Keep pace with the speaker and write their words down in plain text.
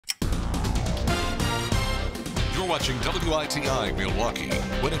You're watching WITI Milwaukee.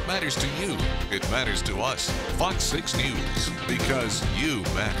 When it matters to you, it matters to us. Fox 6 News, because you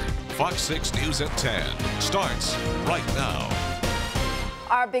matter. Fox 6 News at 10 starts right now.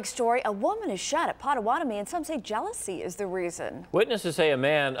 Our big story, a woman is shot at Potawatomi, and some say jealousy is the reason. Witnesses say a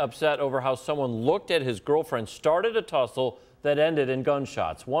man upset over how someone looked at his girlfriend started a tussle that ended in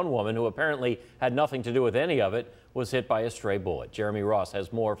gunshots. One woman, who apparently had nothing to do with any of it, was hit by a stray bullet. Jeremy Ross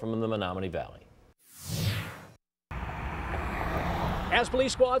has more from the Menominee Valley. As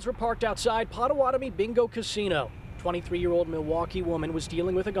police squads were parked outside Potawatomi Bingo Casino, 23-year-old Milwaukee woman was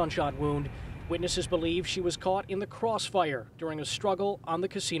dealing with a gunshot wound. Witnesses believe she was caught in the crossfire during a struggle on the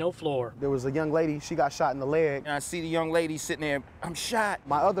casino floor. There was a young lady, she got shot in the leg. And I see the young lady sitting there, I'm shot.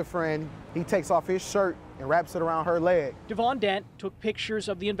 My other friend, he takes off his shirt and wraps it around her leg. Devon Dent took pictures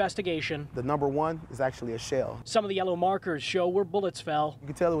of the investigation. The number one is actually a shell. Some of the yellow markers show where bullets fell. You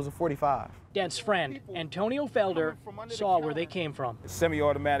can tell it was a 45. Dent's friend, Antonio Felder, saw where they came from.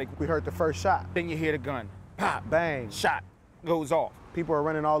 Semi-automatic. We heard the first shot. Then you hear the gun. Pop, bang, shot, goes off. People are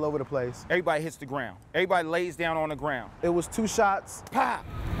running all over the place. Everybody hits the ground. Everybody lays down on the ground. It was 2 shots. Pop.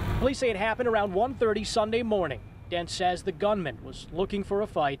 Police say it happened around 1:30 Sunday morning. Dent says the gunman was looking for a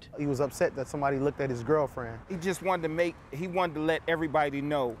fight. He was upset that somebody looked at his girlfriend. He just wanted to let everybody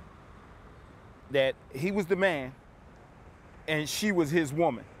know that he was the man and she was his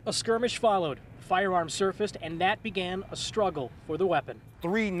woman. A skirmish followed, firearms surfaced, and that began a struggle for the weapon.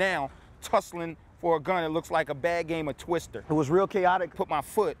 3 now tussling for a gun. It looks like a bad game of Twister. It was real chaotic. Put my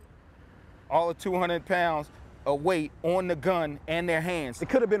foot, all of 200 pounds of weight on the gun and their hands. It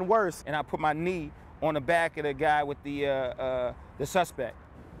could have been worse. And I put my knee on the back of the guy with the suspect.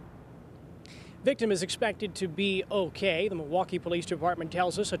 Victim is expected to be okay. The Milwaukee Police Department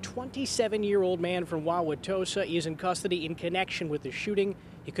tells us a 27-year-old man from Wauwatosa is in custody in connection with the shooting.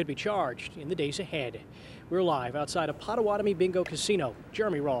 He could be charged in the days ahead. We're live outside of Potawatomi Bingo Casino.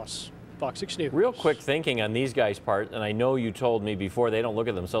 Jeremy Ross, Fox 6 News. Real quick thinking on these guys' part, and I know you told me before they don't look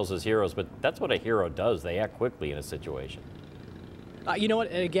at themselves as heroes, but that's what a hero does. They act quickly in a situation. You know what?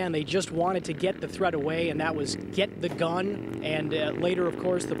 And again, they just wanted to get the threat away, and that was get the gun. And later, of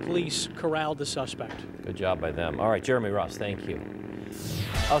course, the police corralled the suspect. Good job by them. All right, Jeremy Ross, thank you.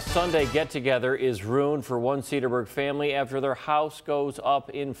 A Sunday get-together is ruined for one Cedarburg family after their house goes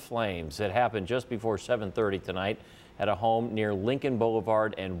up in flames. It happened just before 7:30 tonight at a home near Lincoln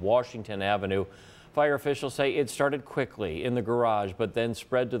Boulevard and Washington Avenue. Fire officials say it started quickly in the garage, but then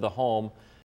spread to the home.